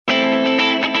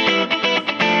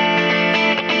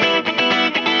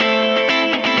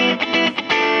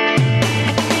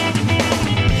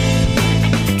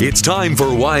It's time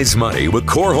for Wise Money with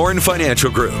Korhorn Financial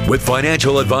Group with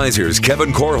financial advisors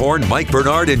Kevin Korhorn, Mike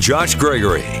Bernard, and Josh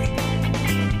Gregory.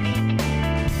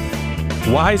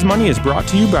 Wise Money is brought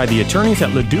to you by the attorneys at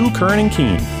Ladue, Curran &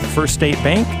 Keene, First State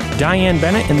Bank, Diane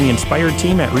Bennett and the Inspired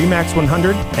team at RE/MAX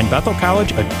 100, and Bethel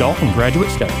College Adult and Graduate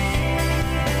Studies.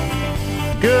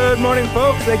 Good morning,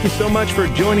 folks. Thank you so much for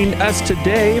joining us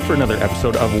today for another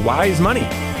episode of Wise Money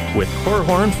with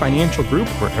Korhorn Financial Group,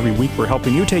 where every week we're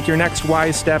helping you take your next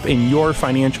wise step in your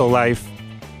financial life.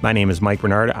 My name is Mike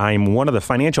Bernard. I'm one of the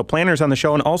financial planners on the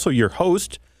show and also your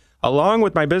host, along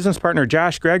with my business partner,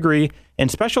 Josh Gregory, and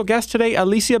special guest today,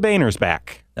 Alysia Boehner's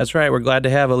back. That's right. We're glad to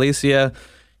have Alysia.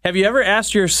 Have you ever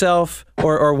asked yourself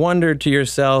or wondered to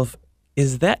yourself,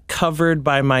 is that covered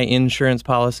by my insurance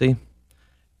policy?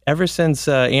 Ever since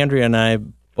Andrea and I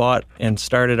bought and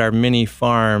started our mini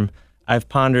farm, I've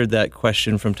pondered that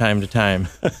question from time to time.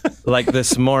 Like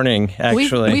this morning,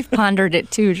 actually. We've pondered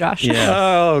it too, Josh. Yeah.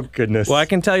 Oh, goodness. Well, I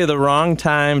can tell you the wrong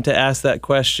time to ask that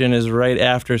question is right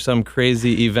after some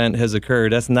crazy event has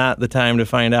occurred. That's not the time to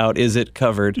find out, is it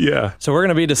covered? Yeah. So we're going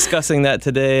to be discussing that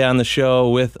today on the show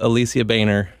with Alysia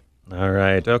Boehner. All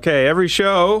right. Okay. Every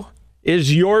show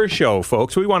is your show,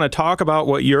 folks. We want to talk about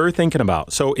what you're thinking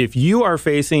about. So if you are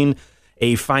facing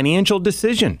a financial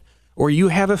decision or you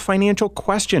have a financial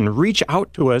question, reach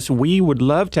out to us. We would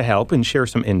love to help and share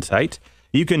some insight.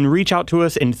 You can reach out to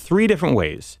us in 3 different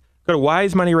ways. Go to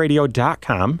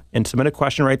wisemoneyradio.com and submit a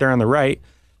question right there on the right.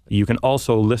 You can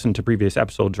also listen to previous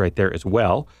episodes right there as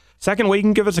well. Second way, you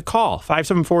can give us a call,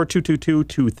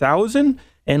 574-222-2000.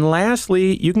 And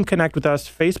lastly, you can connect with us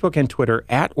Facebook and Twitter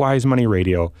at Wise Money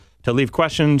Radio to leave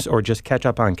questions or just catch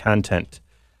up on content.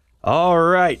 All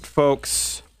right,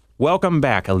 folks. Welcome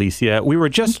back, Alysia. We were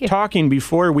just talking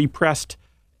before we pressed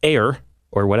air,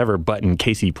 or whatever button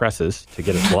Casey presses to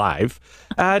get us live.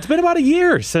 It's been about a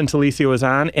year since Alysia was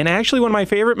on, and actually one of my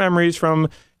favorite memories from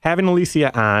having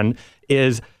Alysia on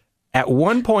is at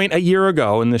one point a year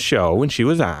ago in the show when she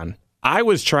was on, I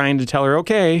was trying to tell her,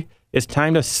 okay, it's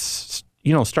time to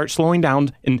start slowing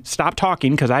down and stop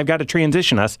talking because I've got to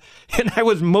transition us. And I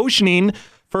was motioning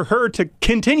for her to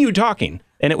continue talking.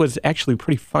 And it was actually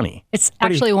pretty funny. It's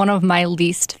actually one of my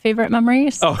least favorite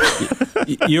memories. Oh,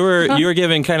 you were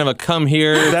giving kind of a come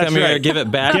here, give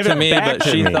it back to me, but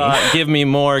she thought, give me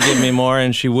more,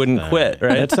 and she wouldn't quit,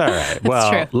 right? That's all right.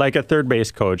 Well, like a third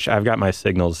base coach, I've got my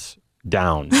signals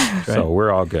down, so we're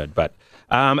all good. But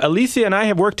Alysia and I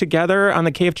have worked together on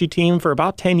the KFG team for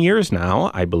about 10 years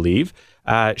now, I believe.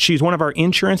 She's one of our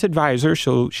insurance advisors,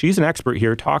 so she's an expert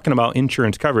here talking about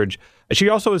insurance coverage. She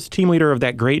also is team leader of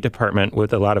that great department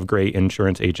with a lot of great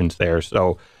insurance agents there.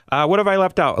 So what have I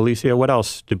left out, Alysia? What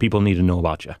else do people need to know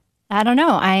about you? I don't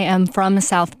know. I am from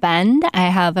South Bend. I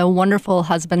have a wonderful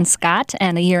husband, Scott,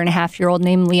 and a 1.5-year-old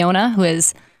named Leona, who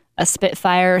is a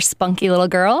spitfire, spunky little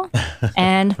girl.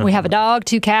 And we have a dog,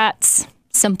 2 cats.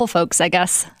 Simple folks, I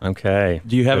guess. Okay.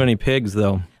 Do you have any pigs,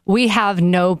 though? We have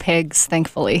no pigs,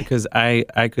 thankfully. Because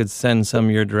I could send some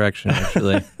your direction,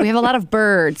 actually. We have a lot of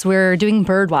birds. We're doing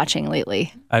bird watching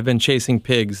lately. I've been chasing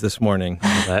pigs this morning.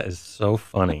 That is so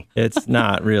funny. It's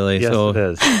not really. Yes, so it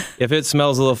is. If it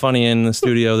smells a little funny in the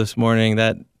studio this morning,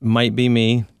 that might be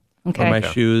me or my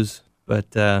shoes.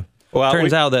 But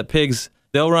turns out that pigs,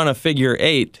 they'll run a figure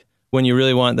 8 when you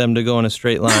really want them to go in a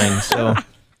straight line. So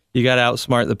you got to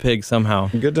outsmart the pig somehow.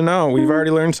 Good to know. We've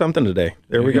already learned something today.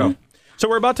 There we go. So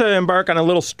we're about to embark on a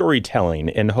little storytelling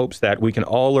in hopes that we can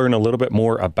all learn a little bit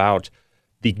more about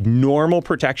the normal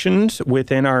protections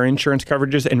within our insurance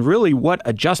coverages and really what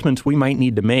adjustments we might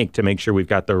need to make sure we've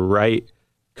got the right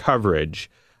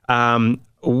coverage.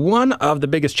 One of the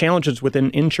biggest challenges within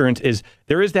insurance is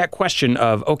there is that question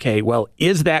of, okay, well,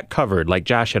 is that covered? Like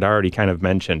Josh had already kind of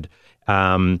mentioned.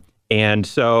 And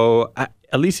so,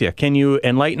 Alysia, can you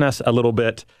enlighten us a little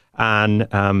bit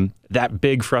on that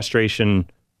big frustration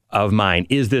of mine?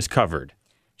 Is this covered?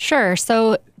 Sure.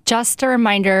 So just a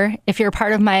reminder, if you're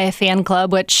part of my fan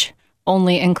club, which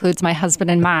only includes my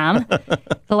husband and mom,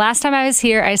 the last time I was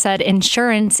here, I said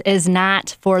insurance is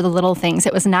not for the little things.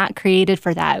 It was not created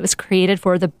for that. It was created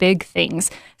for the big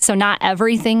things. So not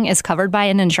everything is covered by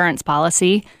an insurance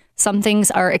policy. Some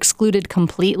things are excluded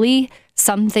completely.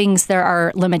 Some things there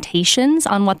are limitations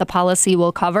on what the policy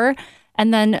will cover.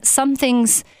 And then some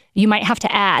things you might have to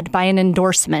add by an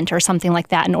endorsement or something like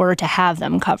that in order to have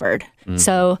them covered.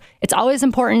 So it's always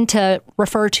important to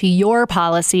refer to your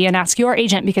policy and ask your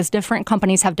agent because different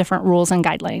companies have different rules and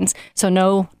guidelines. So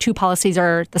no 2 policies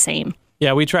are the same.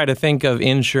 Yeah, we try to think of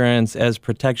insurance as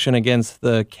protection against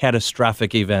the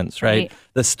catastrophic events, right?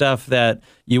 The stuff that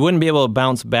you wouldn't be able to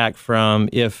bounce back from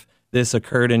if this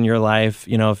occurred in your life,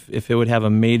 if it would have a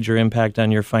major impact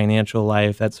on your financial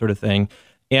life, that sort of thing.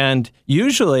 And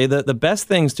usually the best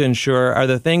things to insure are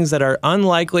the things that are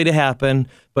unlikely to happen,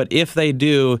 but if they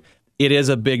do, it is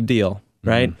a big deal,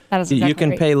 right? That is exactly you can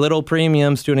right. pay little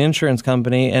premiums to an insurance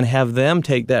company and have them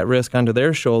take that risk onto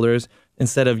their shoulders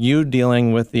instead of you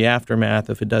dealing with the aftermath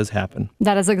if it does happen.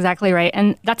 That is exactly right.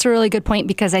 And that's a really good point,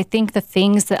 because I think the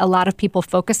things that a lot of people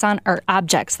focus on are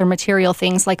objects. They're material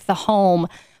things like the home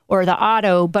or the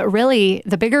auto. But really,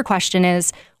 the bigger question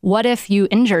is, what if you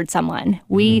injured someone?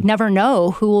 We never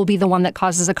know who will be the one that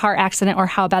causes a car accident or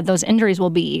how bad those injuries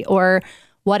will be. Or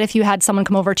what if you had someone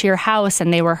come over to your house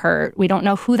and they were hurt? We don't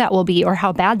know who that will be or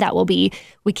how bad that will be.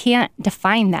 We can't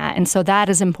define that. And so that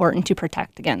is important to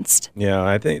protect against. Yeah,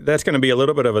 I think that's going to be a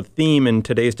little bit of a theme in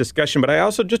today's discussion. But I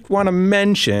also just want to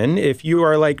mention, if you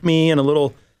are like me and a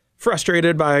little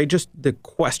frustrated by just the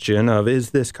question of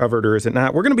is this covered or is it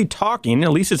not, we're going to be talking,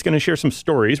 Alicia's going to share some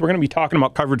stories. We're going to be talking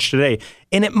about coverage today.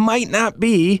 And it might not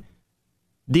be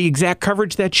the exact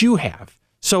coverage that you have.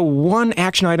 So one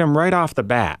action item right off the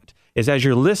bat is, as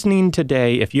you're listening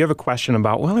today, if you have a question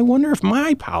about, well, I wonder if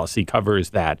my policy covers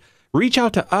that, reach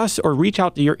out to us or reach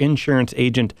out to your insurance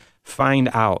agent. Find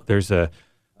out. There's a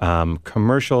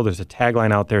commercial, there's a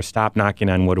tagline out there, stop knocking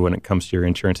on wood when it comes to your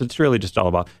insurance. It's really just all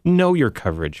about know your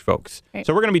coverage, folks. Right.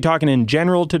 So we're going to be talking in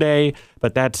general today,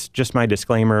 but that's just my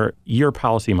disclaimer. Your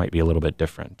policy might be a little bit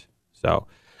different. So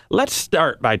let's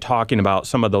start by talking about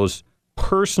some of those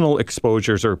personal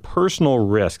exposures or personal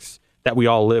risks that we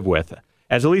all live with.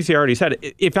 As Alysia already said,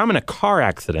 if I'm in a car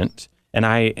accident and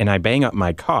I bang up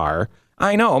my car,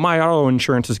 I know my auto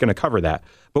insurance is going to cover that.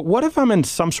 But what if I'm in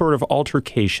some sort of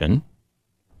altercation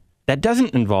that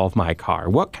doesn't involve my car?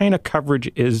 What kind of coverage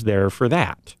is there for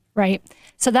that? Right.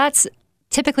 So that's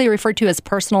typically referred to as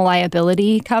personal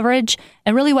liability coverage.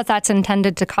 And really what that's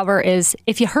intended to cover is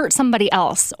if you hurt somebody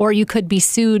else, or you could be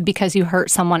sued because you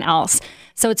hurt someone else.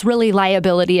 So it's really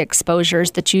liability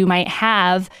exposures that you might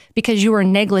have because you were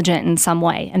negligent in some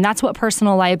way. And that's what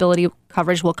personal liability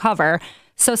coverage will cover.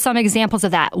 So some examples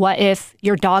of that: what if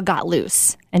your dog got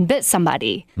loose and bit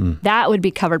somebody? That would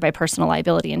be covered by personal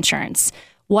liability insurance.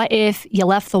 What if you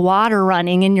left the water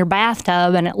running in your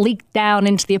bathtub and it leaked down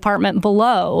into the apartment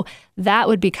below? That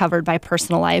would be covered by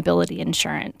personal liability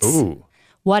insurance. Ooh.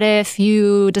 What if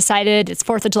you decided it's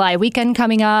 4th of July weekend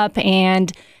coming up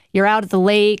and you're out at the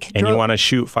lake. And you want to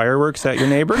shoot fireworks at your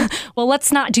neighbor? Well,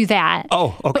 let's not do that.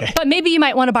 Oh, okay. But maybe you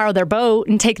might want to borrow their boat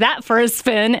and take that for a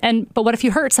spin. But what if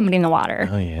you hurt somebody in the water?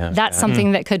 Oh, yeah. That's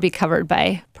something that could be covered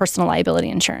by personal liability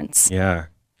insurance. Yeah,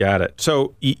 got it.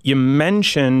 So you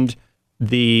mentioned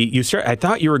I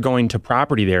thought you were going to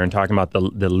property there and talking about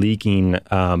the leaking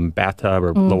bathtub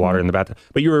or the water in the bathtub,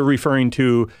 but you were referring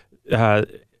to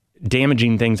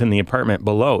damaging things in the apartment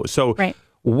below. So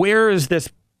Where is this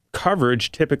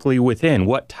coverage typically within?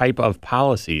 What type of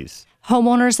policies?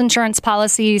 Homeowners insurance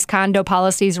policies, condo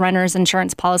policies, renters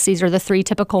insurance policies are the 3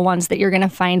 typical ones that you're going to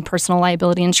find personal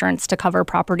liability insurance to cover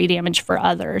property damage for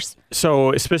others.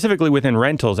 So specifically within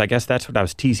rentals, I guess that's what I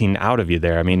was teasing out of you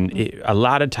there. I mean, a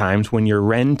lot of times when you're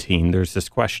renting, there's this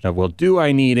question of, well, do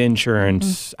I need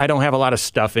insurance? I don't have a lot of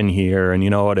stuff in here. And you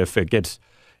know what, if it gets,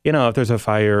 if there's a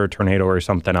fire or tornado or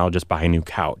something, I'll just buy a new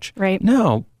couch. Right.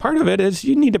 No, part of it is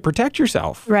you need to protect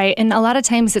yourself. Right. And a lot of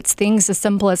times it's things as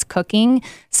simple as cooking.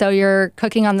 So you're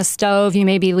cooking on the stove, you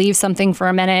maybe leave something for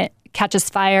a minute, catches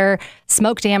fire.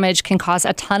 Smoke damage can cause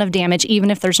a ton of damage, even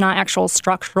if there's not actual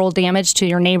structural damage to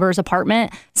your neighbor's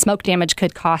apartment. Smoke damage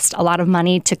could cost a lot of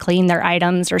money to clean their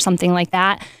items or something like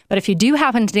that. But if you do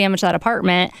happen to damage that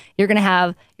apartment, you're going to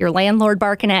have your landlord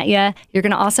barking at you. You're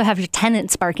going to also have your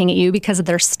tenants barking at you because of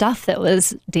their stuff that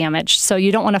was damaged. So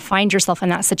you don't want to find yourself in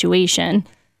that situation.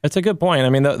 That's a good point. I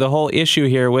mean, the whole issue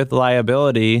here with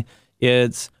liability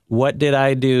is, what did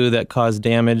I do that caused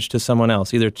damage to someone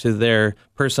else, either to their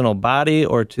personal body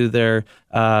or to their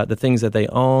the things that they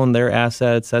own, their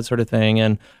assets, that sort of thing.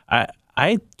 And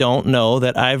I don't know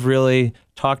that I've really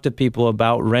talked to people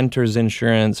about renters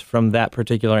insurance from that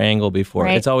particular angle before.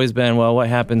 Right. It's always been, well, what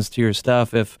happens to your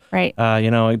stuff if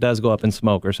it does go up in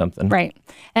smoke or something? Right.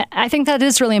 I think that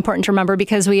is really important to remember,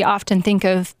 because we often think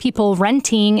of people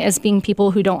renting as being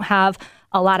people who don't have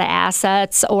a lot of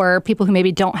assets or people who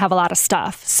maybe don't have a lot of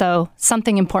stuff. So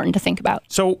something important to think about.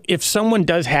 So if someone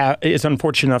is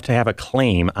unfortunate enough to have a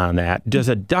claim on that, does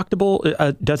a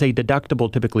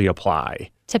deductible typically apply?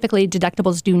 Typically,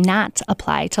 deductibles do not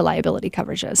apply to liability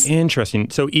coverages. Interesting.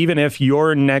 So even if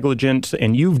you're negligent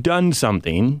and you've done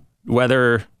something,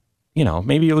 whether,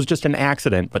 maybe it was just an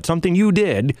accident, but something you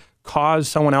did caused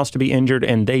someone else to be injured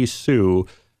and they sue,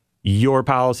 your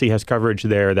policy has coverage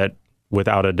there that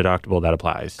without a deductible that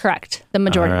applies. Correct. The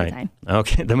majority of the time.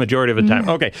 Okay, the majority of the time.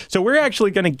 Okay, so we're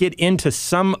actually going to get into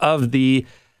some of the,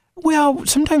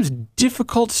 sometimes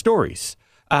difficult stories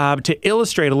to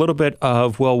illustrate a little bit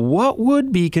of, what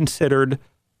would be considered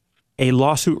a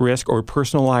lawsuit risk or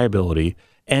personal liability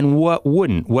and what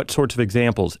wouldn't, what sorts of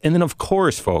examples. And then, of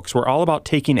course, folks, we're all about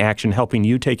taking action, helping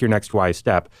you take your next wise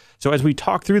step. So as we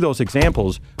talk through those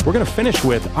examples, we're going to finish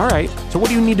with, all right, so what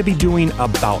do you need to be doing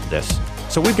about this?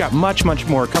 So we've got much, much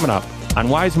more coming up on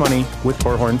Wise Money with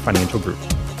Korhorn Financial Group.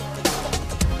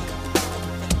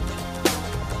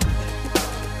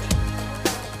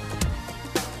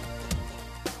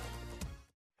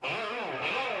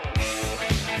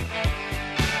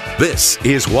 This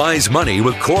is Wise Money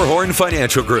with Korhorn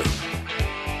Financial Group.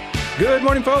 Good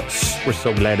morning, folks. We're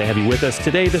so glad to have you with us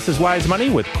today. This is Wise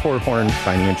Money with Korhorn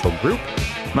Financial Group.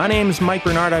 My name's Mike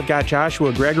Bernard. I've got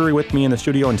Joshua Gregory with me in the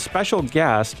studio, and special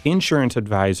guest, insurance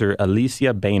advisor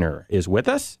Alysia Boehner is with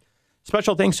us.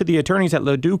 Special thanks to the attorneys at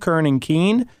Ledoux, Kern &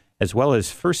 Keene, as well as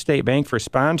First State Bank for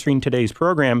sponsoring today's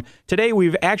program. Today,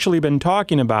 we've actually been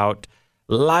talking about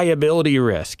liability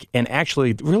risk and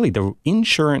actually really the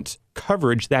insurance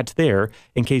coverage that's there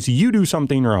in case you do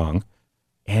something wrong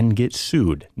and get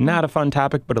sued. Not a fun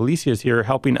topic, but Alysia is here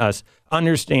helping us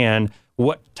understand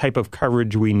what type of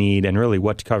coverage we need and really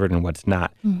what's covered and what's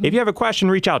not. If you have a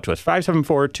question, reach out to us,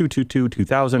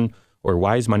 574-222-2000 or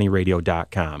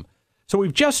wisemoneyradio.com. So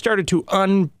we've just started to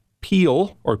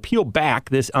peel back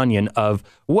this onion of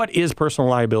what is personal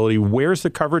liability, where's the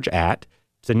coverage at?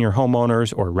 It's in your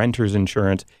homeowners or renter's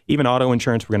insurance, even auto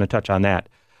insurance. We're going to touch on that.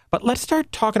 But let's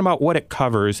start talking about what it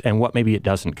covers and what maybe it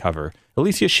doesn't cover.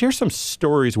 Alysia, share some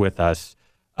stories with us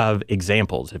of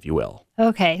examples, if you will.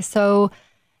 Okay, so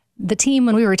the team,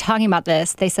 when we were talking about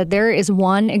this, they said there is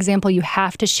one example you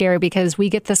have to share because we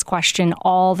get this question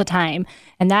all the time.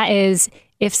 And that is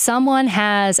if someone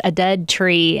has a dead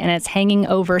tree and it's hanging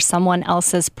over someone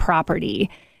else's property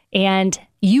and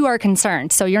you are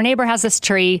concerned. So your neighbor has this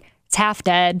tree, it's half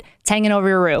dead, it's hanging over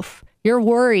your roof. You're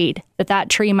worried that that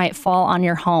tree might fall on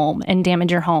your home and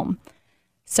damage your home.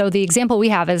 So the example we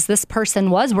have is this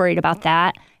person was worried about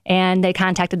that and they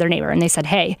contacted their neighbor and they said,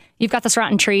 hey, you've got this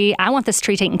rotten tree. I want this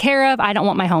tree taken care of. I don't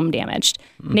want my home damaged.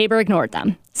 Neighbor ignored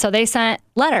them. So they sent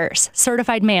letters,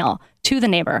 certified mail to the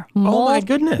neighbor. Oh my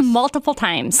goodness. Multiple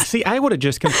times. See, I would have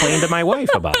just complained to my wife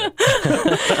about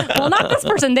it. Well, not this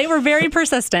person. They were very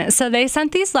persistent. So they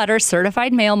sent these letters,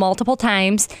 certified mail multiple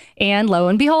times. And lo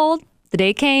and behold, the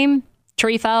day came,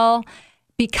 tree fell.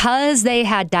 Because they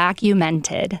had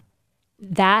documented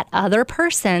that other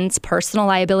person's personal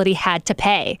liability had to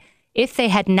pay. If they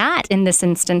had not, in this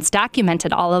instance,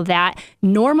 documented all of that,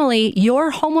 normally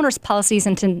your homeowner's policy is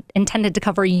intended to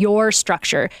cover your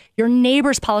structure. Your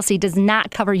neighbor's policy does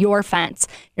not cover your fence.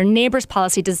 Your neighbor's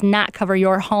policy does not cover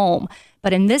your home.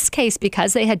 But in this case,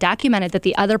 because they had documented that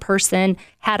the other person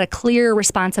had a clear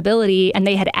responsibility and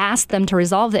they had asked them to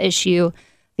resolve the issue,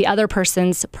 the other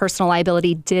person's personal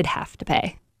liability did have to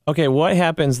pay. Okay, what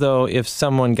happens, though, if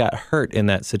someone got hurt in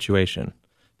that situation?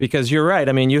 Because you're right.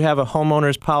 I mean, you have a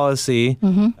homeowner's policy,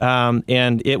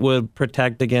 and it would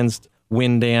protect against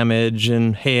wind damage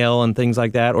and hail and things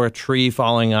like that, or a tree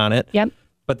falling on it. Yep.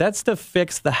 But that's to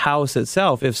fix the house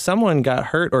itself. If someone got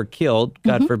hurt or killed,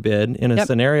 God forbid, in a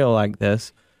scenario like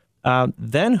this,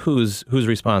 then who's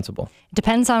responsible? It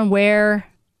depends on where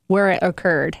it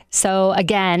occurred. So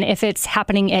again, if it's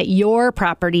happening at your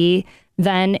property,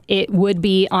 then it would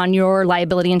be on your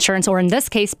liability insurance, or in this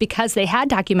case, because they had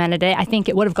documented it, I think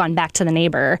it would have gone back to the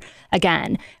neighbor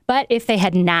again. But if they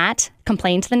had not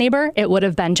complained to the neighbor, it would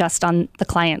have been just on the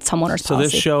client's homeowner's policy. So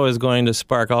this show is going to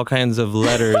spark all kinds of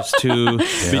letters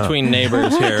between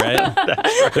neighbors here,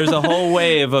 right? There's a whole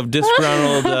wave of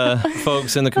disgruntled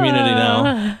folks in the community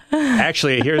now.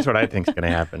 Actually, here's what I think is going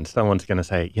to happen. Someone's going to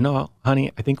say, you know,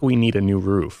 honey, I think we need a new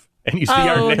roof. And you see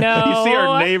you see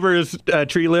our neighbor's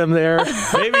tree limb there.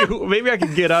 Maybe I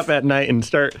could get up at night and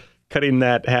start cutting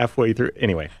that halfway through.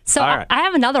 Anyway. So I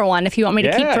have another one if you want me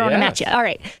to keep throwing them at you. All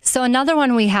right. So another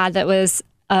one we had that was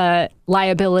a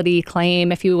liability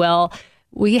claim, if you will.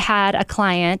 We had a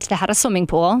client that had a swimming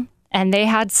pool, and they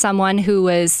had someone who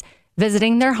was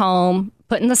visiting their home,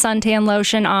 putting the suntan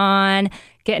lotion on,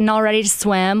 getting all ready to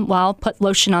swim, put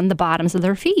lotion on the bottoms of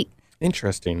their feet.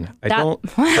 Interesting. I don't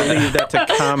believe that's a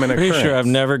common occurrence. Pretty sure I've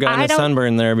never gotten a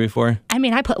sunburn there before. I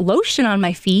mean, I put lotion on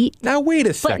my feet. Now, wait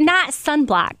a second. But not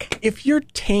sunblock. If you're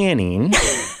tanning...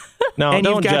 No,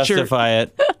 don't justify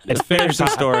it. Finish the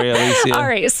story, Alysia. All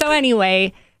right. So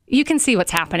anyway, you can see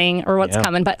what's happening or what's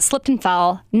coming, but slipped and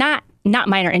fell. Not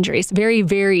minor injuries. Very,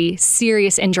 very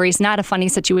serious injuries. Not a funny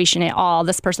situation at all.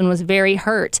 This person was very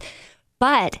hurt.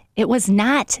 but it was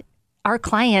not our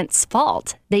client's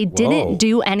fault. They didn't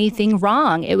do anything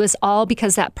wrong. It was all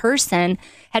because that person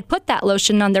had put that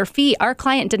lotion on their feet. Our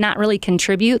client did not really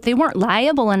contribute. They weren't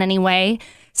liable in any way.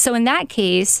 So in that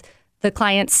case, the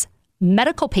client's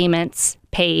medical payments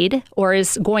paid or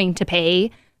is going to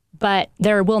pay, but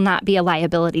there will not be a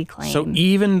liability claim. So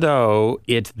even though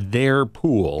it's their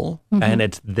pool and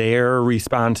it's their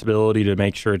responsibility to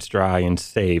make sure it's dry and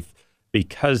safe,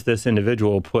 because this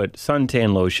individual put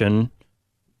suntan lotion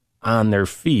on their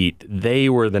feet, they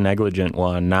were the negligent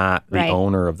one, not the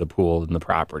owner of the pool and the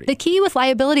property. The key with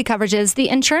liability coverage is the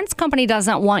insurance company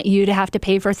doesn't want you to have to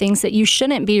pay for things that you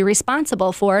shouldn't be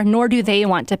responsible for, nor do they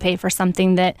want to pay for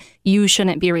something that you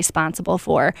shouldn't be responsible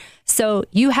for. So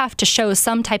you have to show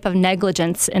some type of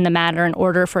negligence in the matter in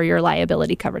order for your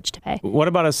liability coverage to pay. What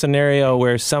about a scenario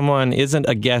where someone isn't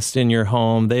a guest in your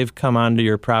home, they've come onto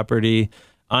your property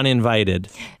uninvited?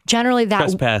 Generally,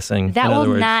 trespassing. That will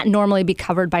not normally be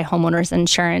covered by homeowners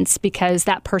insurance because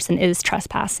that person is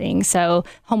trespassing. So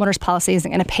homeowners policy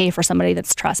isn't going to pay for somebody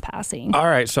that's trespassing. All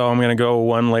right, so I'm going to go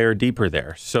one layer deeper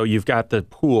there. So you've got the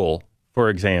pool, for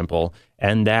example,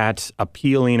 and that's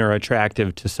appealing or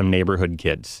attractive to some neighborhood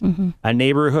kids. A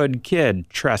neighborhood kid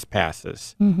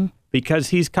trespasses because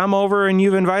he's come over and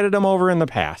you've invited him over in the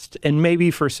past. And maybe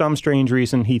for some strange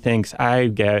reason, he thinks,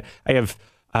 I have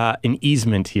an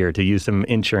easement here, to use some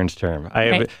insurance term.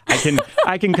 I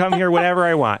can come here whenever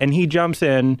I want. And he jumps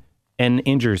in and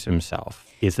injures himself.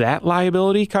 Is that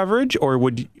liability coverage, or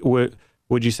would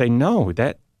you say no?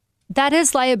 That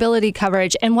is liability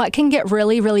coverage. And what can get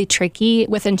really, really tricky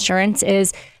with insurance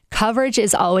is coverage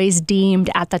is always deemed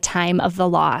at the time of the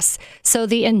loss. So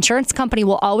the insurance company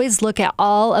will always look at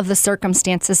all of the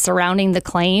circumstances surrounding the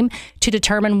claim to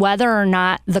determine whether or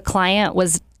not the client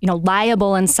was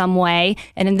liable in some way.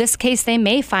 And in this case, they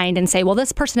may find and say, well,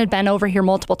 this person had been over here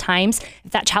multiple times.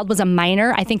 If that child was a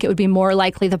minor, I think it would be more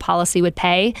likely the policy would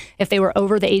pay. If they were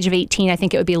over the age of 18, I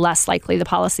think it would be less likely the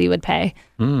policy would pay.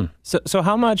 So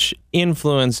how much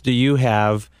influence do you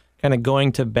have kind of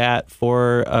going to bat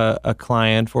for a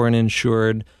client, for an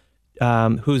insured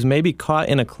who's maybe caught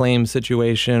in a claim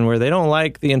situation where they don't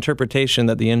like the interpretation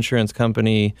that the insurance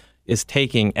company is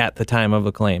taking at the time of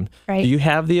a claim? Right. Do you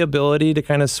have the ability to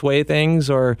kind of sway things,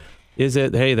 or is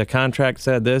it, hey, the contract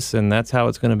said this and that's how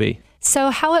it's going to be? So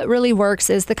how it really works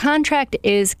is the contract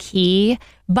is key,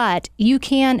 but you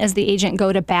can, as the agent,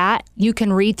 go to bat. You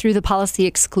can read through the policy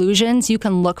exclusions. You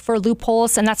can look for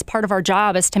loopholes. And that's part of our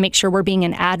job, is to make sure we're being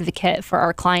an advocate for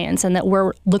our clients and that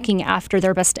we're looking after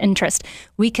their best interest.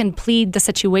 We can plead the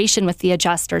situation with the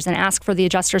adjusters and ask for the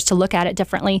adjusters to look at it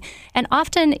differently. And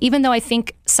often, even though I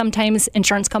think sometimes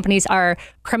insurance companies are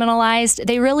criminalized,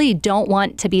 they really don't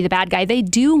want to be the bad guy. They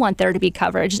do want there to be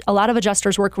coverage. A lot of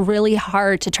adjusters work really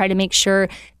hard to try to make sure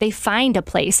they find a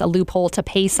place, a loophole to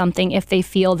pay something if they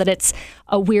feel that it's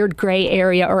a weird gray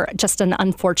area or just an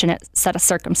unfortunate set of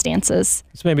circumstances.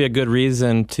 This may be a good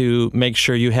reason to make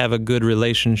sure you have a good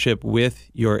relationship with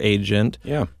your agent.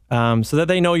 Yeah. So that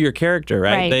they know your character,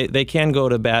 right? They can go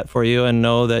to bat for you and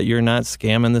know that you're not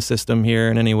scamming the system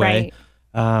here in any way.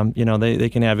 They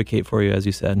can advocate for you, as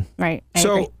you said. Right.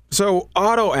 So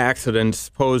auto accidents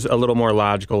pose a little more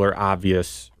logical or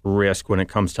obvious risk when it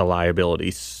comes to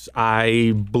liability.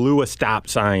 I blew a stop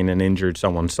sign and injured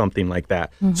someone, something like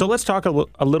that. So let's talk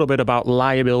a little bit about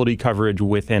liability coverage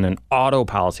within an auto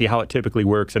policy, how it typically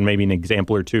works, and maybe an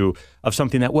example or two of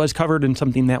something that was covered and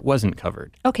something that wasn't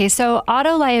covered. Okay, so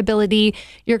auto liability,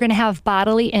 you're going to have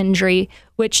bodily injury,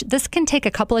 which this can take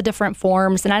a couple of different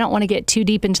forms, and I don't want to get too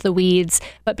deep into the weeds,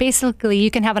 but basically you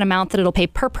can have an amount that it'll pay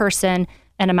per person,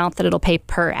 an amount that it'll pay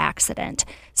per accident.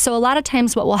 So a lot of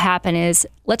times what will happen is,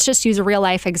 let's just use a real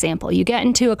life example. You get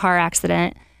into a car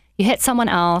accident, you hit someone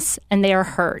else, and they are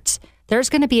hurt. There's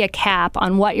going to be a cap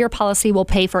on what your policy will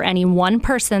pay for any one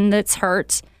person that's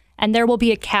hurt, and there will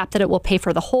be a cap that it will pay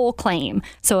for the whole claim.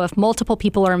 So if multiple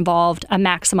people are involved, a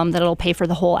maximum that it'll pay for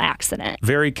the whole accident.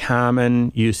 Very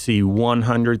common, you see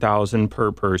 $100,000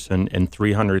 per person and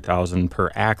 $300,000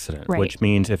 per accident, which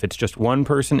means if it's just one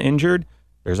person injured,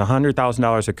 there's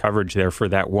 $100,000 of coverage there for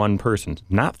that one person,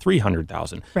 not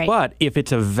 $300,000. Right. But if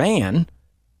it's a van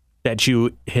that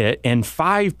you hit and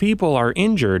 5 people are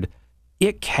injured,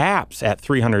 it caps at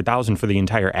 $300,000 for the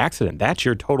entire accident. That's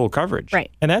your total coverage.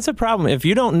 Right. And that's a problem. If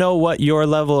you don't know what your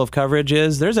level of coverage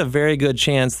is, there's a very good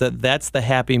chance that that's the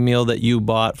Happy Meal that you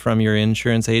bought from your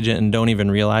insurance agent and don't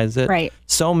even realize it. Right.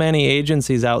 So many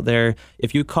agencies out there,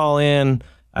 if you call in,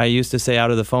 I used to say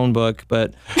out of the phone book,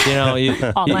 but you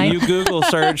Google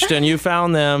searched and you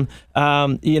found them.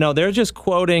 They're just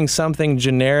quoting something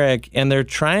generic and they're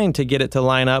trying to get it to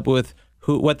line up with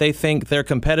what they think their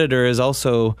competitor is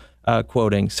also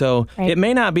quoting. So it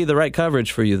may not be the right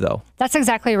coverage for you, though. That's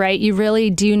exactly right. You really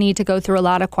do need to go through a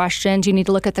lot of questions. You need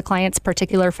to look at the client's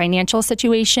particular financial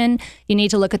situation. You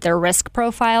need to look at their risk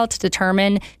profile to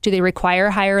determine, do they require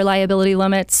higher liability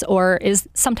limits, or is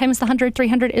sometimes the 100,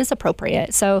 300 is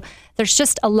appropriate. So there's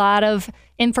just a lot of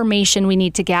information we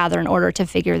need to gather in order to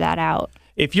figure that out.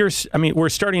 We're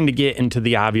starting to get into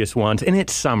the obvious ones, and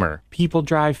it's summer. People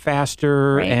drive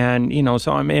faster, Right.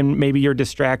 and maybe you're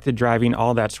distracted driving,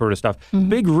 all that sort of stuff.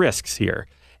 Big risks here.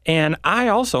 And I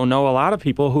also know a lot of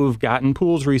people who've gotten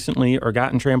pools recently or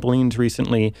gotten trampolines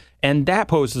recently, and that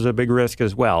poses a big risk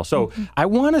as well. So I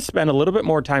want to spend a little bit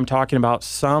more time talking about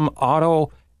some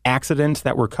auto accidents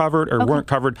that were covered or weren't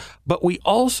covered, but we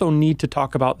also need to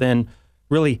talk about then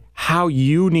really how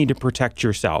you need to protect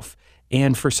yourself.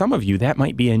 And for some of you, that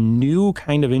might be a new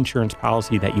kind of insurance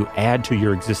policy that you add to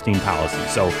your existing policy.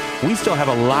 So we still have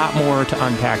a lot more to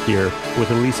unpack here with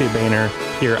Alysia Boehner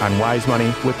here on Wise Money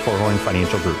with Korhorn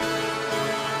Financial Group.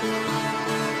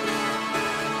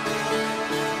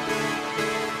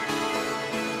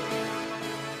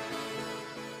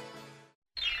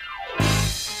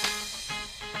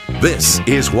 This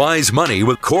is Wise Money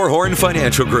with Korhorn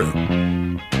Financial Group.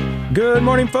 Good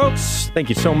morning, folks. Thank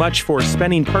you so much for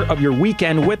spending part of your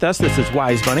weekend with us. This is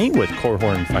Wise Money with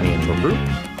Korhorn Financial Group.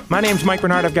 My name's Mike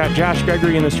Bernard. I've got Josh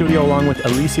Gregory in the studio along with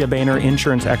Alysia Boehner,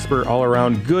 insurance expert,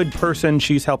 all-around good person.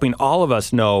 She's helping all of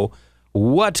us know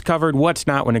what's covered, what's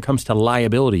not when it comes to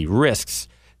liability risks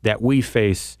that we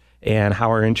face and how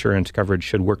our insurance coverage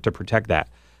should work to protect that.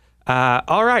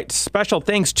 All right. Special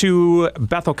thanks to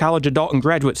Bethel College Adult and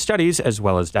Graduate Studies, as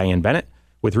well as Diane Bennett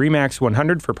with RE/MAX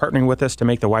 100 for partnering with us to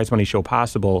make the Wise Money Show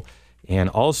possible. And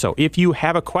also, if you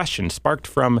have a question sparked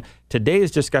from today's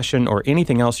discussion or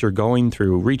anything else you're going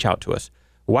through, reach out to us.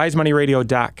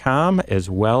 wisemoneyradio.com, as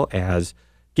well as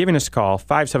giving us a call,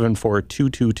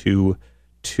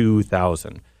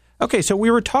 574-222-2000. Okay, so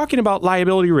we were talking about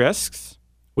liability risks.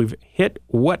 We've hit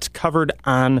what's covered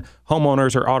on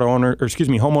homeowners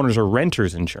or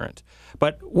renters insurance.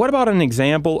 But what about an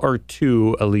example or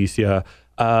two, Alysia,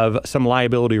 of some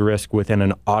liability risk within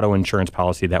an auto insurance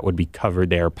policy that would be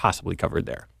covered there, possibly covered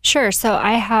there? Sure. So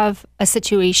I have a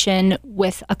situation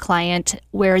with a client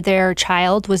where their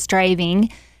child was driving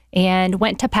and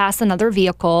went to pass another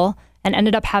vehicle and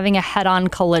ended up having a head-on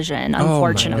collision,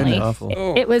 unfortunately. Oh, my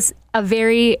goodness. It was a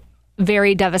very,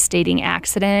 very devastating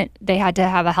accident. They had to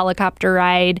have a helicopter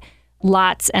ride,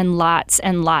 lots and lots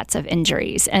and lots of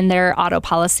injuries. And their auto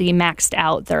policy maxed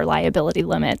out their liability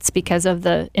limits because of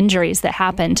the injuries that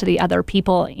happened to the other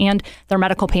people and their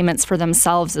medical payments for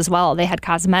themselves as well. They had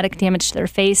cosmetic damage to their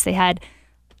face. They had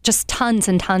just tons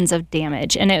and tons of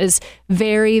damage. And it was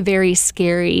very, very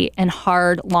scary and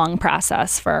hard, long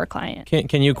process for our client.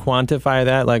 Can you quantify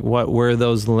that? Like, what were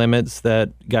those limits that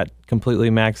got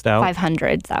completely maxed out?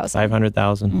 $500,000.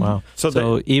 $500,000. Wow.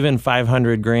 So even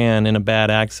 $500,000 in a bad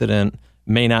accident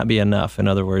may not be enough. In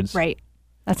other words, Right.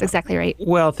 That's exactly right.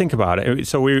 Well, think about it.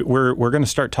 So we're going to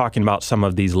start talking about some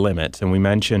of these limits. And we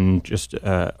mentioned just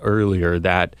earlier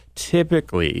that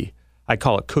typically, I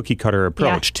call it cookie cutter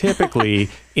approach. Yeah. Typically,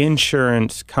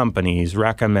 insurance companies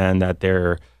recommend that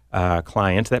their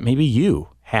clients, that maybe you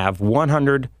have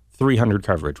 100, 300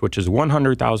 coverage, which is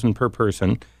 $100,000 per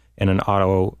person in an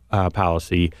auto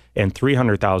policy and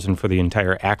 $300,000 for the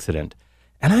entire accident.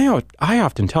 And I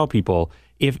often tell people,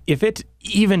 if it's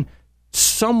even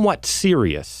somewhat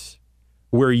serious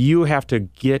where you have to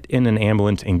get in an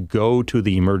ambulance and go to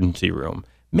the emergency room,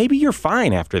 maybe you're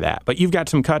fine after that, but you've got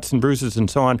some cuts and bruises and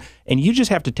so on, and you just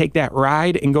have to take that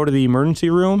ride and go to the emergency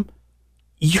room,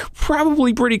 you're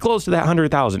probably pretty close to that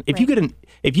 $100,000.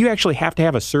 If you actually have to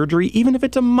have a surgery, even if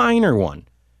it's a minor one,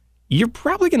 you're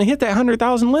probably going to hit that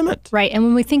 $100,000 limit. Right. And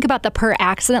when we think about the per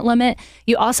accident limit,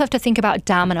 you also have to think about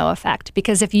domino effect,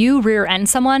 because if you rear end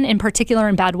someone, in particular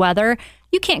in bad weather,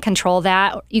 you can't control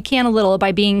that. You can a little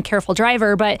by being a careful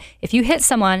driver, but if you hit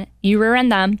someone, you rear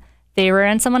end them, they rear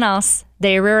end someone else,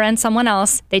 they rear end someone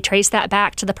else, they trace that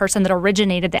back to the person that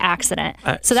originated the accident.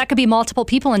 So that could be multiple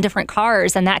people in different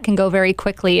cars, and that can go very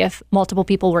quickly if multiple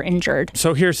people were injured.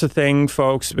 So here's the thing,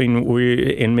 folks. I mean,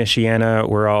 we in Michiana,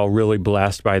 we're all really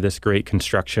blessed by this great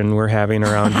construction we're having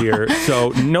around here. So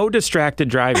no distracted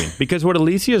driving, because what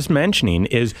Alysia is mentioning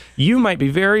is you might be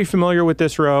very familiar with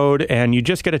this road and you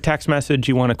just get a text message,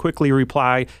 you want to quickly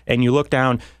reply, and you look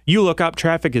down, you look up,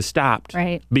 traffic is stopped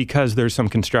because there's some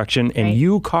construction, and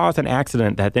you cause an accident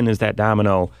that then is that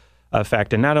domino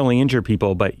effect, and not only injure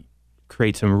people, but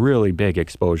create some really big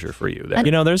exposure for you there.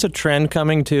 You know, there's a trend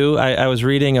coming too. I was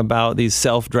reading about these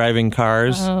self-driving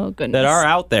cars that are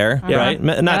out there, right?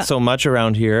 Not so much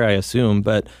around here, I assume,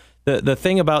 but the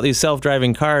thing about these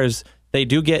self-driving cars, they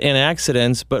do get in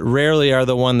accidents, but rarely are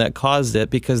the one that caused it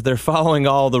because they're following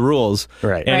all the rules.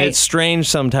 Right. And it's strange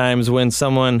sometimes when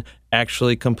someone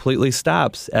actually completely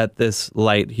stops at this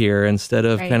light here instead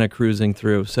of kind of cruising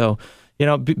through. So, you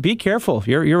know, be careful.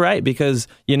 You're right, because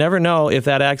you never know if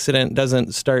that accident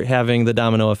doesn't start having the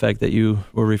domino effect that you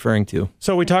were referring to.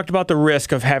 So we talked about the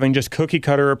risk of having just cookie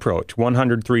cutter approach,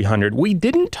 100, 300. We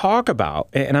didn't talk about,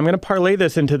 and I'm going to parlay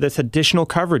this into this additional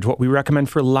coverage, what we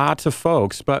recommend for lots of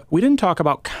folks, but we didn't talk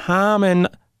about common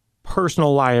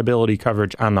personal liability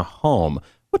coverage on the home.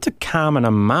 What's a common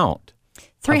amount?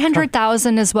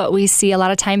 300,000 is what we see a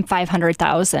lot of time,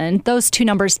 500,000. Those two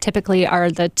numbers typically are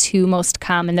the two most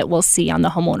common that we'll see on the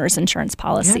homeowner's insurance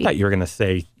policy. I thought you were going to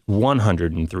say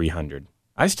 100 and 300.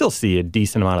 I still see a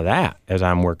decent amount of that as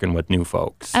I'm working with new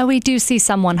folks. We do see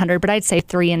some 100, but I'd say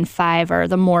 3 and 5 are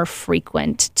the more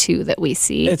frequent two that we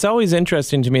see. It's always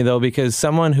interesting to me, though, because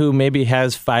someone who maybe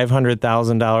has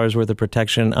 $500,000 worth of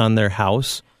protection on their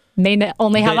house may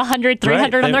only have 100,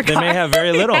 300 on their car. They may have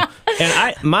very little.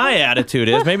 And my attitude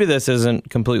is, maybe this isn't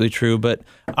completely true, but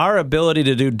our ability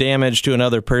to do damage to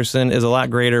another person is a lot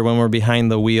greater when we're behind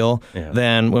the wheel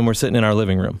than when we're sitting in our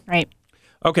living room. Right.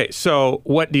 Okay, so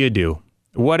what do you do?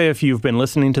 What if you've been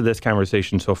listening to this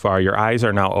conversation so far, your eyes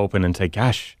are now open and say,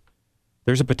 gosh,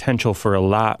 there's a potential for a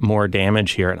lot more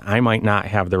damage here, and I might not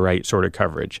have the right sort of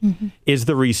coverage. Mm-hmm. Is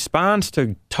the response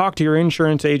to talk to your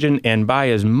insurance agent and buy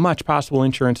as much possible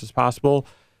insurance as possible?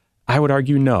 I would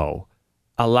argue no.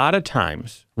 A lot of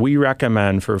times, we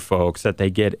recommend for folks that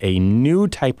they get a new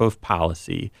type of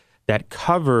policy that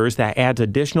adds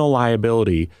additional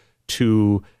liability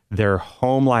to their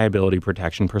home liability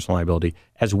protection, personal liability,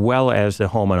 as well as the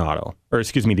home and auto,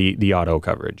 the auto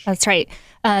coverage. That's right.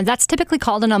 That's typically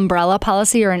called an umbrella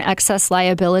policy or an excess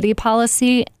liability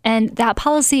policy. And that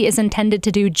policy is intended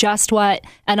to do just what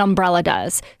an umbrella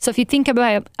does. So if you think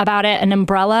about it, an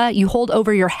umbrella you hold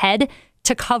over your head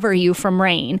to cover you from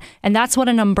rain. And that's what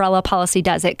an umbrella policy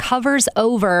does. It covers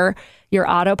over your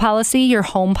auto policy, your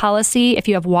home policy. If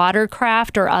you have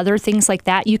watercraft or other things like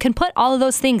that, you can put all of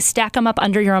those things, stack them up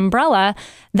under your umbrella.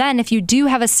 Then if you do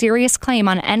have a serious claim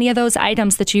on any of those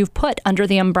items that you've put under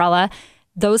the umbrella,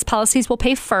 those policies will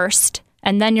pay first,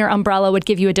 and then your umbrella would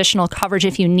give you additional coverage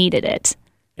if you needed it.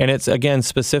 And it's, again,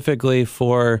 specifically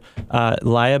for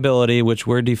liability, which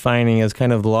we're defining as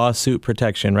kind of lawsuit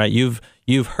protection, right?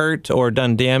 You've hurt or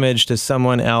done damage to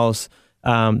someone else.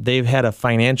 They've had a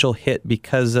financial hit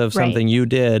because of something you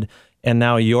did, and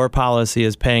now your policy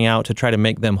is paying out to try to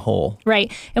make them whole.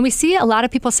 Right. And we see a lot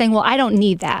of people saying, well, I don't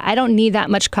need that. I don't need that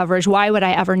much coverage. Why would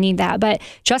I ever need that? But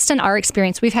just in our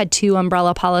experience, we've had 2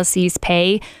 umbrella policies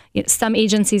pay. Some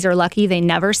agencies are lucky they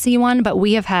never see one, but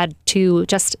we have had 2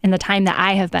 just in the time that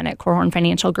I have been at Korhorn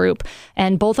Financial Group.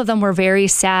 And both of them were very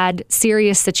sad,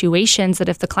 serious situations that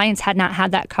if the clients had not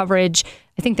had that coverage,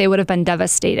 I think they would have been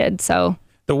devastated. So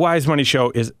the Wise Money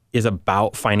Show is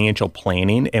about financial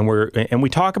planning, and we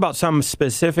talk about some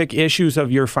specific issues of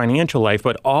your financial life,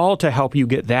 but all to help you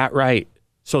get that right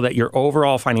so that your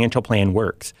overall financial plan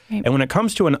works. Right. And when it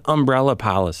comes to an umbrella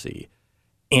policy,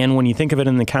 and when you think of it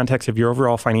in the context of your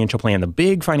overall financial plan, the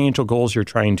big financial goals you're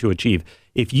trying to achieve,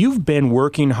 if you've been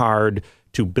working hard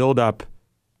to build up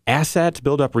assets,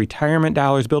 build up retirement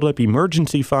dollars, build up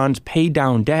emergency funds, pay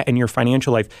down debt in your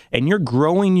financial life, and you're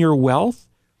growing your wealth,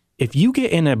 if you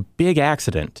get in a big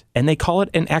accident, and they call it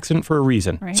an accident for a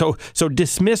reason, right. So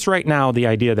dismiss right now the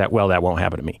idea that, well, that won't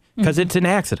happen to me, because it's an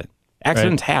accident.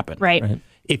 Accidents happen. Right.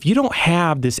 If you don't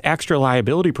have this extra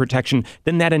liability protection,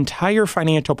 then that entire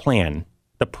financial plan,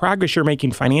 the progress you're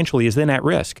making financially, is then at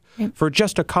risk. Right. For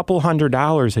just a couple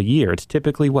 $100s a year, it's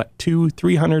typically,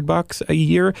 $200-300 a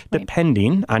year,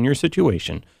 depending on your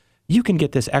situation. You can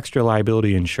get this extra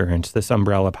liability insurance, this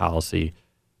umbrella policy,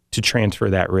 to transfer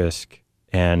that risk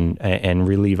and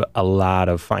relieve a lot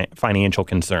of financial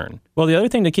concern. Well, the other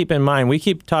thing to keep in mind, we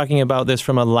keep talking about this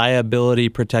from a liability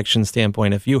protection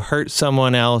standpoint. If you hurt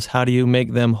someone else, how do you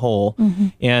make them whole? Mm-hmm.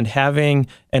 And having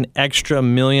an extra $1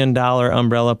 million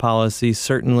umbrella policy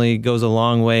certainly goes a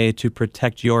long way to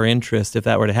protect your interest if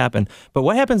that were to happen. But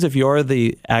what happens if you're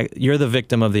the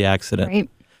victim of the accident? Right.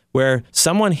 Where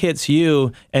someone hits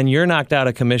you and you're knocked out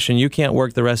of commission, you can't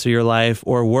work the rest of your life,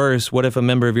 or worse, what if a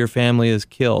member of your family is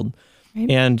killed? Right.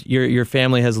 And your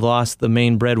family has lost the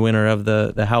main breadwinner of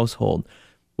the household.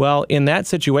 Well, in that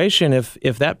situation, if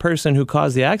that person who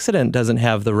caused the accident doesn't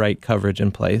have the right coverage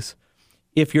in place,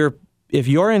 if your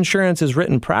insurance is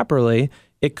written properly,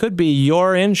 it could be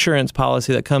your insurance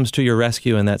policy that comes to your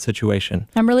rescue in that situation.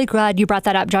 I'm really glad you brought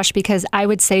that up, Josh, because I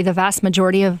would say the vast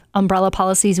majority of umbrella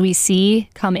policies we see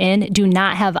come in do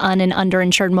not have un- and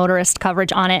underinsured motorist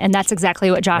coverage on it. And that's exactly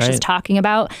what Josh is talking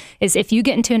about, is if you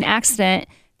get into an accident,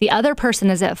 the other person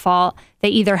is at fault. They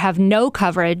either have no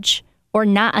coverage or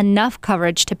not enough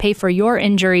coverage to pay for your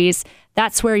injuries.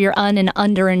 That's where your un- and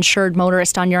underinsured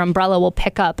motorist on your umbrella will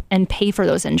pick up and pay for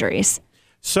those injuries.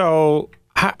 So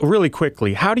really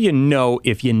quickly, how do you know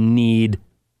if you need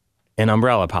an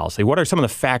umbrella policy? What are some of the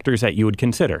factors that you would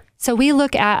consider? So we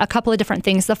look at a couple of different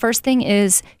things. The first thing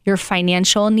is your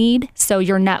financial need, so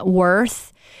your net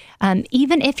worth.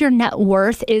 Even if your net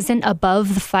worth isn't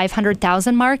above the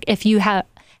 $500,000 mark, if you have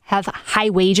high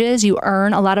wages, you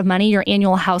earn a lot of money, your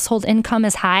annual household income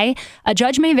is high, a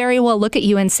judge may very well look at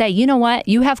you and say, you know what,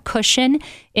 you have cushion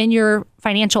in your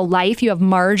financial life, you have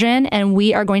margin, and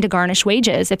we are going to garnish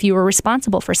wages if you were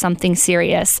responsible for something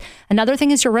serious. Another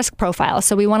thing is your risk profile.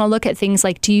 So we want to look at things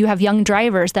like, do you have young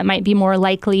drivers that might be more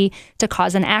likely to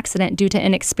cause an accident due to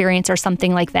inexperience or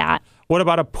something like that? What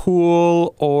about a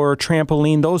pool or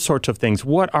trampoline, those sorts of things?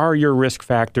 What are your risk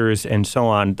factors and so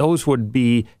on? Those would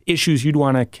be issues you'd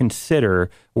want to consider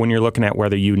when you're looking at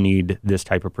whether you need this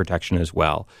type of protection as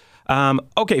well.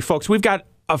 Okay, folks, we've got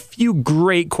a few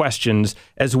great questions,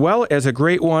 as well as a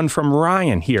great one from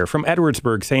Ryan here from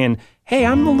Edwardsburg saying, hey,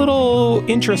 I'm a little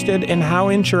interested in how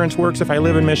insurance works if I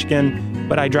live in Michigan,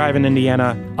 but I drive in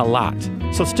Indiana a lot.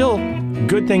 So still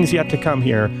good things yet to come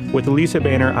here with Alysia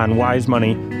Boehner on Wise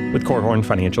Money with Korhorn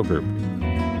Financial Group.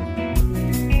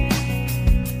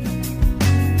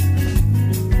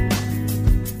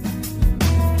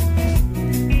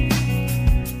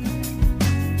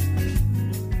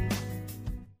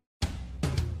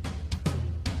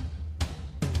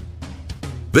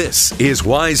 This is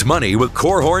Wise Money with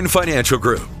Korhorn Financial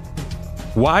Group.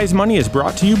 Wise Money is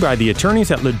brought to you by the attorneys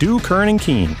at Ledoux, Kern &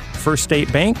 Keene, First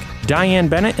State Bank, Diane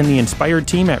Bennett and the Inspired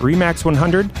team at RE/MAX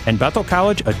 100, and Bethel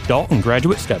College Adult and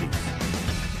Graduate Studies.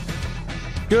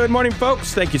 Good morning,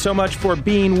 folks. Thank you so much for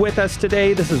being with us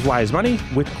today. This is Wise Money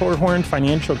with Korhorn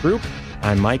Financial Group.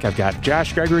 I'm Mike. I've got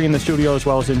Josh Gregory in the studio, as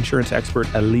well as insurance expert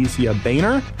Alysia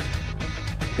Boehner.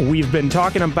 We've been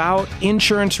talking about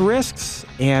insurance risks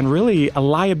and really a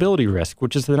liability risk,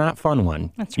 which is the not fun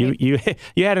one. That's right. You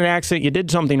had an accident, you did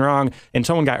something wrong, and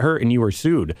someone got hurt and you were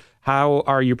sued. How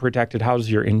are you protected? How does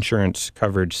your insurance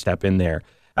coverage step in there?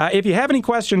 If you have any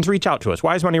questions, reach out to us,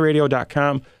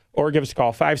 wisemoneyradio.com, or give us a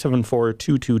call,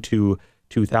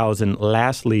 574-222-2000.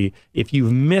 Lastly, if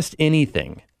you've missed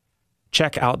anything,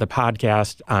 check out the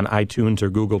podcast on iTunes or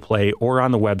Google Play or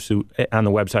on the website,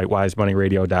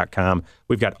 wisemoneyradio.com.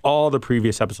 We've got all the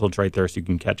previous episodes right there so you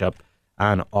can catch up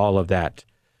on all of that.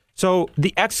 So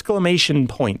the exclamation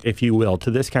point, if you will, to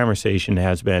this conversation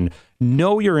has been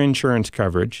know your insurance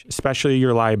coverage, especially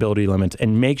your liability limits,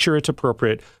 and make sure it's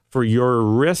appropriate for your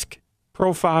risk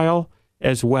profile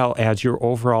as well as your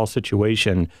overall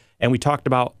situation. And we talked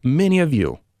about many of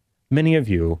you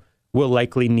will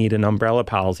likely need an umbrella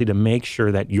policy to make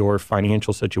sure that your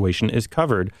financial situation is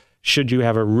covered should you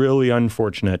have a really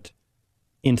unfortunate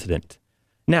incident.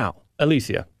 Now,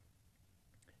 Alysia,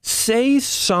 say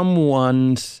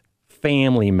someone's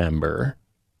family member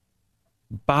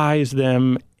buys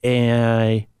them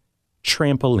a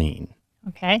trampoline.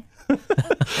 Okay.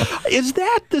 Is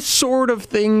that the sort of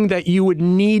thing that you would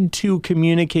need to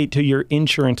communicate to your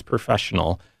insurance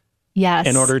professional? Yes.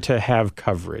 In order to have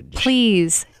coverage?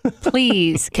 Please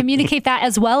communicate that,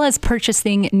 as well as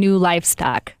purchasing new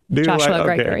livestock. Joshua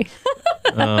Gregory.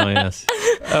 Oh, yes.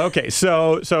 Okay,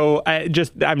 so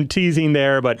I'm teasing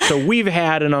there, but so we've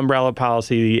had an umbrella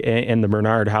policy in the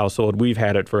Bernard household. We've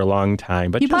had it for a long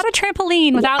time. But you bought a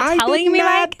trampoline without telling me,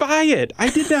 Mike?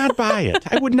 I did not buy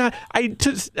it. I would not. I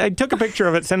took a picture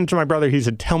of it, sent it to my brother. He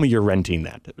said, "Tell me you're renting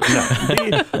that." No,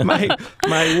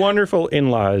 my wonderful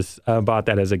in-laws bought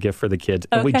that as a gift for the kids,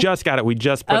 and we just got it. We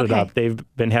just put it up. They've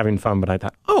been having fun, but I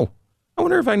thought, I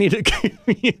wonder if I need to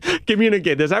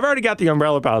communicate this. I've already got the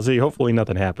umbrella policy. Hopefully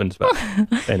nothing happens. But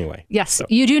anyway. Yes,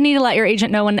 you do need to let your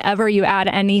agent know whenever you add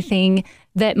anything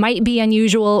that might be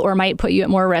unusual or might put you at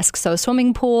more risk. So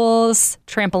swimming pools,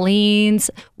 trampolines,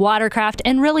 watercraft,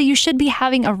 and really you should be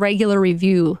having a regular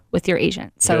review with your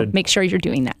agent. So make sure you're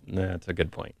doing that. That's a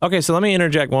good point. Okay, so let me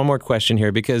interject one more question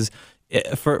here, because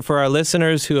for our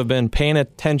listeners who have been paying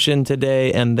attention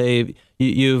today and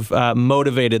you've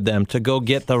motivated them to go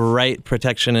get the right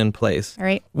protection in place. All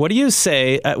right. What do you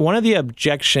say? One of the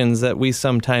objections that we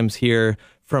sometimes hear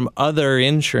from other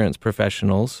insurance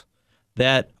professionals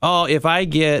that, if I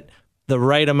get the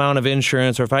right amount of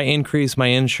insurance or if I increase my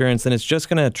insurance, then it's just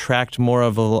going to attract more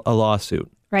of a lawsuit.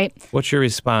 Right. What's your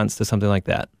response to something like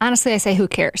that? Honestly, I say, who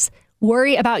cares?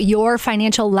 Worry about your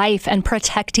financial life and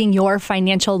protecting your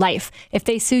financial life. If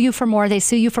they sue you for more, they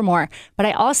sue you for more. But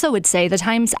I also would say the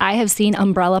times I have seen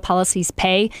umbrella policies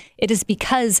pay, it is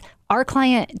because our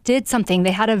client did something.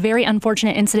 They had a very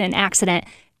unfortunate incident, accident.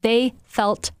 They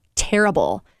felt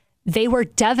terrible. They were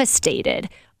devastated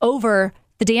over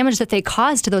the damage that they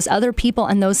caused to those other people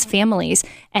and those families.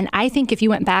 And I think if you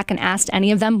went back and asked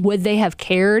any of them, would they have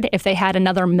cared if they had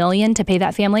another $1 million to pay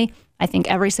that family? I think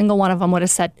every single one of them would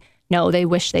have said, no, they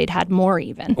wish they'd had more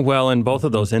even. Well, in both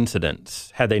of those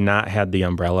incidents, had they not had the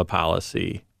umbrella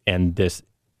policy and this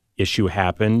issue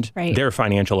happened, their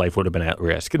financial life would have been at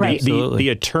risk. Right. The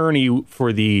attorney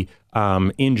for the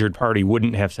injured party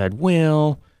wouldn't have said,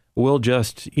 well, we'll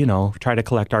just, try to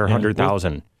collect our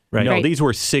 $100,000. Right. No, Right. these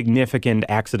were significant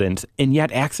accidents, and yet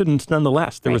accidents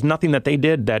nonetheless. There was nothing that they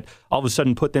did that all of a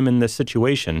sudden put them in this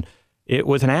situation. It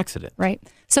was an accident. Right.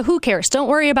 So who cares? Don't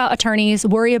worry about attorneys.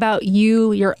 Worry about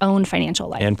you, your own financial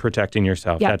life. And protecting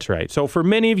yourself. Yep. That's right. So for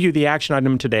many of you, the action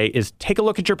item today is take a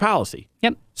look at your policy.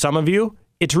 Yep. Some of you,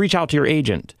 it's reach out to your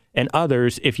agent. And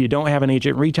others, if you don't have an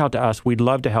agent, reach out to us. We'd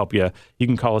love to help you. You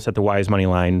can call us at the Wise Money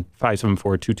line,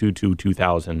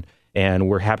 574-222-2000. And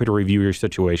we're happy to review your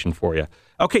situation for you.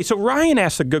 Okay, so Ryan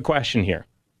asks a good question here.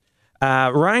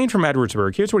 Ryan from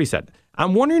Edwardsburg, here's what he said.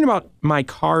 I'm wondering about my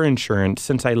car insurance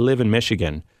since I live in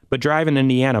Michigan, but drive in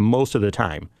Indiana most of the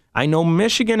time. I know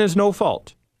Michigan is no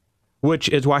fault, which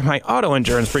is why my auto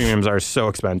insurance premiums are so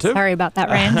expensive. Sorry about that,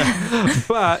 Ryan.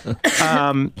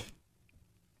 But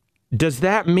does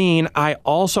that mean I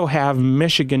also have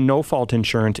Michigan no-fault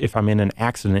insurance if I'm in an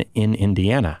accident in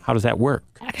Indiana? How does that work?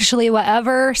 Actually,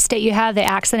 whatever state you have the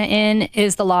accident in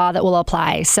is the law that will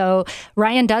apply. So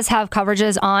Ryan does have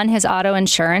coverages on his auto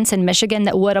insurance in Michigan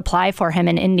that would apply for him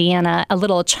in Indiana, a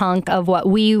little chunk of what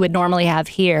we would normally have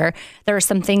here. There are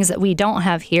some things that we don't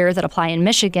have here that apply in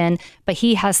Michigan, but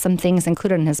he has some things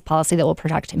included in his policy that will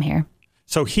protect him here.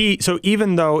 So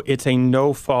even though it's a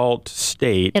no-fault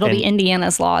state... It'll be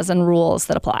Indiana's laws and rules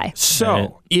that apply.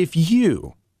 So if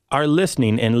you are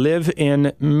listening and live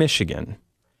in Michigan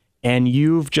and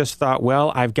you've just thought,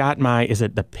 well, I've got my, is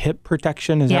it the PIP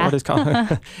protection? Is that what it's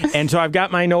called? And so I've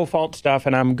got my no-fault stuff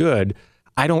and I'm good.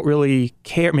 I don't really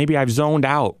care. Maybe I've zoned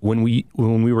out when we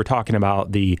were talking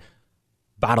about the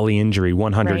bodily injury,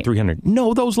 100, 300.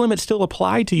 No, those limits still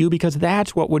apply to you because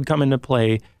that's what would come into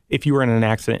play if you were in an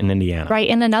accident in Indiana. Right.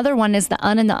 And another one is the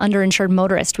and the underinsured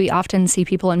motorist. We often see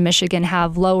people in Michigan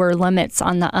have lower limits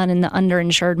on the and the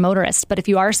underinsured motorist. But if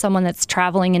you are someone that's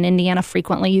traveling in Indiana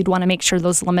frequently, you'd want to make sure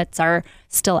those limits are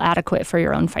still adequate for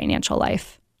your own financial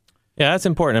life. Yeah, that's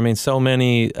important. I mean, so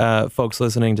many folks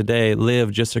listening today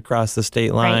live just across the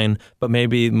state line, but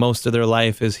maybe most of their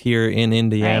life is here in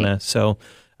Indiana. Right. So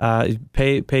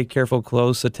pay careful,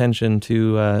 close attention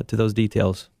to those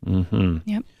details. Mm-hmm.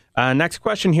 Yep. Next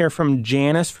question here from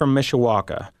Janice from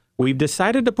Mishawaka. We've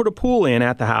decided to put a pool in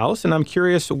at the house, and I'm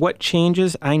curious what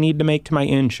changes I need to make to my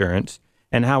insurance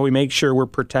and how we make sure we're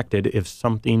protected if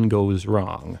something goes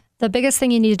wrong. The biggest thing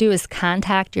you need to do is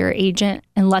contact your agent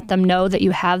and let them know that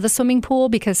you have the swimming pool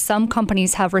because some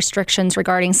companies have restrictions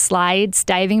regarding slides,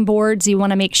 diving boards. You want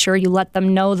to make sure you let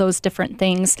them know those different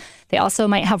things. They also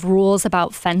might have rules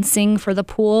about fencing for the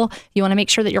pool. You want to make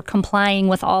sure that you're complying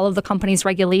with all of the company's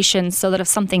regulations so that if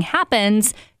something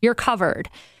happens, you're covered.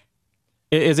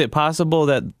 Is it possible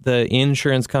that the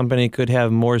insurance company could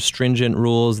have more stringent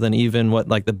rules than even what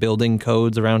like the building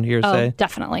codes around here say? Oh,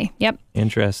 definitely. Yep.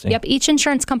 Interesting. Yep. Each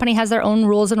insurance company has their own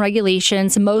rules and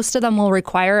regulations. Most of them will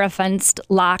require a fenced,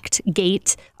 locked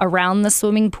gate around the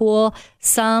swimming pool.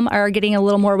 Some are getting a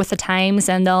little more with the times,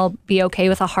 and they'll be okay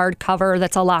with a hard cover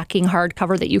that's a locking hard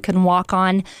cover that you can walk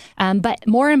on. But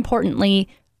more importantly,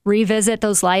 revisit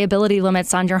those liability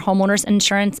limits on your homeowner's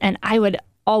insurance. And I would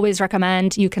always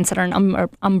recommend you consider an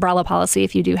umbrella policy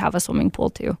if you do have a swimming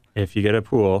pool too. If you get a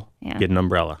pool, get an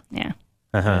umbrella. Yeah.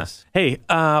 Uh-huh. Nice. Hey,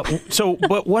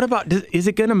 but what about, is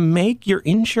it going to make your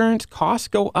insurance costs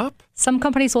go up? Some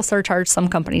companies will surcharge, some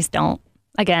companies don't.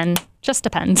 Again, just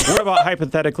depends. What about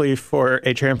hypothetically for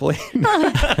a trampoline?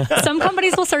 Some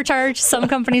companies will surcharge, some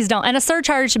companies don't. And a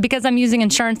surcharge, because I'm using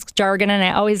insurance jargon and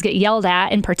I always get yelled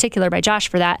at, in particular by Josh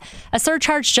for that, a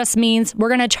surcharge just means we're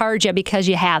going to charge you because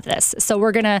you have this. So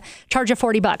we're going to charge you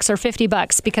 $40 or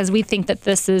 $50 because we think that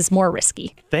this is more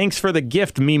risky. Thanks for the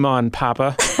gift, Mimon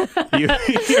Papa.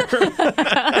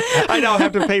 I now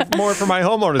have to pay more for my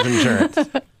homeowner's insurance.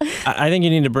 I think you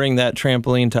need to bring that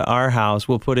trampoline to our house.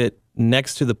 We'll put it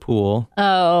next to the pool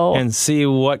and see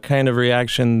what kind of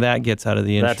reaction that gets out of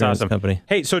the insurance company.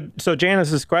 Hey, so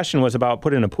Janice's question was about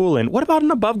putting a pool in. What about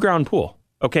an above ground pool?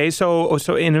 Okay, so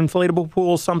an inflatable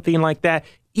pool, something like that,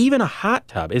 even a hot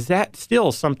tub, is that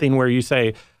still something where you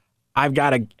say, I've got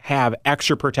to have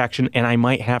extra protection and I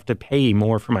might have to pay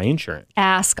more for my insurance?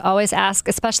 Always ask,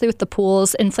 especially with the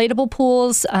pools. Inflatable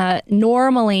pools,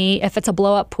 normally, if it's a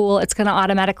blow-up pool, it's going to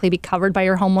automatically be covered by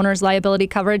your homeowner's liability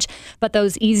coverage. But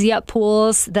those easy-up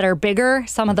pools that are bigger,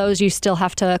 some of those you still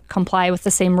have to comply with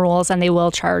the same rules and they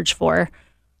will charge for.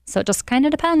 So it just kind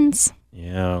of depends.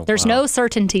 Yeah. There's no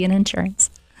certainty in insurance.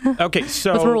 Okay,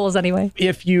 so with rules anyway.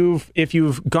 If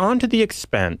you've gone to the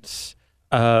expense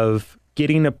of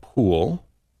getting a pool,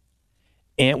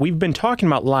 and we've been talking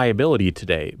about liability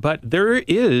today, but there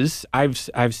is,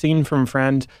 I've seen from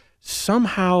friends,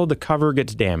 somehow the cover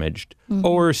gets damaged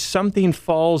or something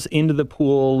falls into the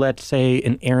pool, let's say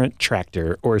an errant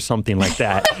tractor or something like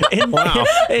that,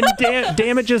 and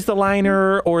damages the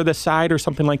liner or the side or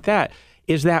something like that.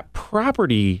 Is that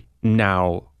property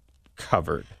now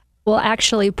covered? Well,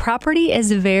 actually, property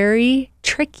is very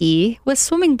tricky with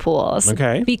swimming pools.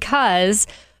 Okay. Because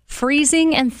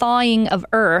freezing and thawing of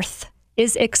earth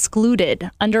is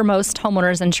excluded under most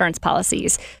homeowners insurance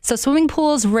policies. So swimming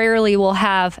pools rarely will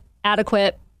have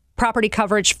adequate property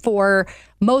coverage for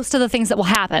most of the things that will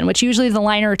happen, which usually the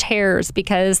liner tears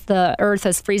because the earth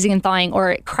is freezing and thawing,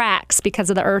 or it cracks because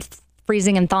of the earth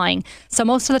freezing and thawing. So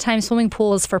most of the time, swimming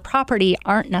pools for property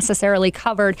aren't necessarily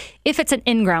covered if it's an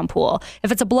in-ground pool.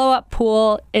 If it's a blow-up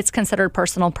pool, it's considered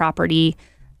personal property.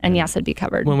 And yes, it'd be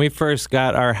covered. When we first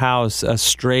got our house, a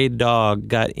stray dog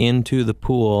got into the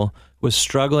pool, was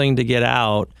struggling to get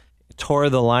out, tore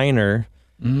the liner,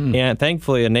 and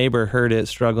thankfully a neighbor heard it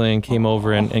struggling and came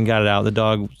over and got it out. The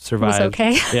dog survived. Was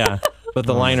okay? Yeah, but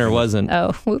the liner wasn't.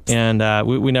 Oh, whoops. And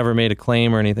we never made a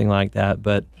claim or anything like that,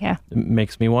 but yeah, it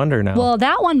makes me wonder now. Well,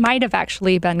 that one might have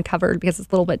actually been covered because it's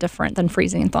a little bit different than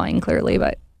freezing and thawing, clearly,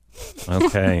 but...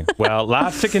 Okay. Well,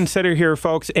 lots to consider here,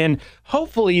 folks. And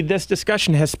hopefully this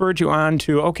discussion has spurred you on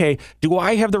to, okay, do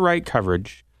I have the right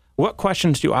coverage? What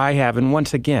questions do I have? And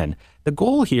once again, the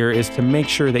goal here is to make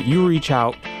sure that you reach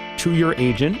out to your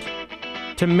agent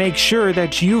to make sure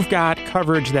that you've got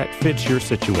coverage that fits your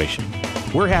situation.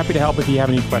 We're happy to help if you have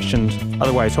any questions.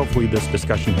 Otherwise, hopefully this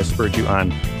discussion has spurred you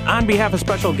on. On behalf of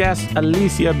special guests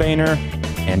Alysia Boehner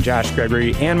and Josh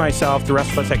Gregory and myself, the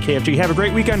rest of us at KFG, have a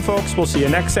great weekend, folks. We'll see you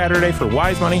next Saturday for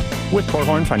Wise Money with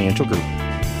Korhorn Financial Group.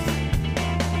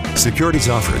 Securities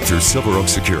offered through Silver Oak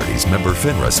Securities, member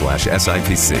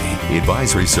FINRA/SIPC.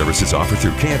 Advisory services offered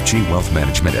through KFG Wealth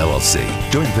Management, LLC.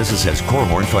 Doing business as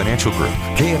Korhorn Financial Group.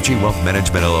 KFG Wealth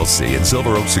Management, LLC and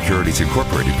Silver Oak Securities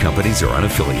Incorporated companies are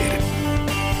unaffiliated.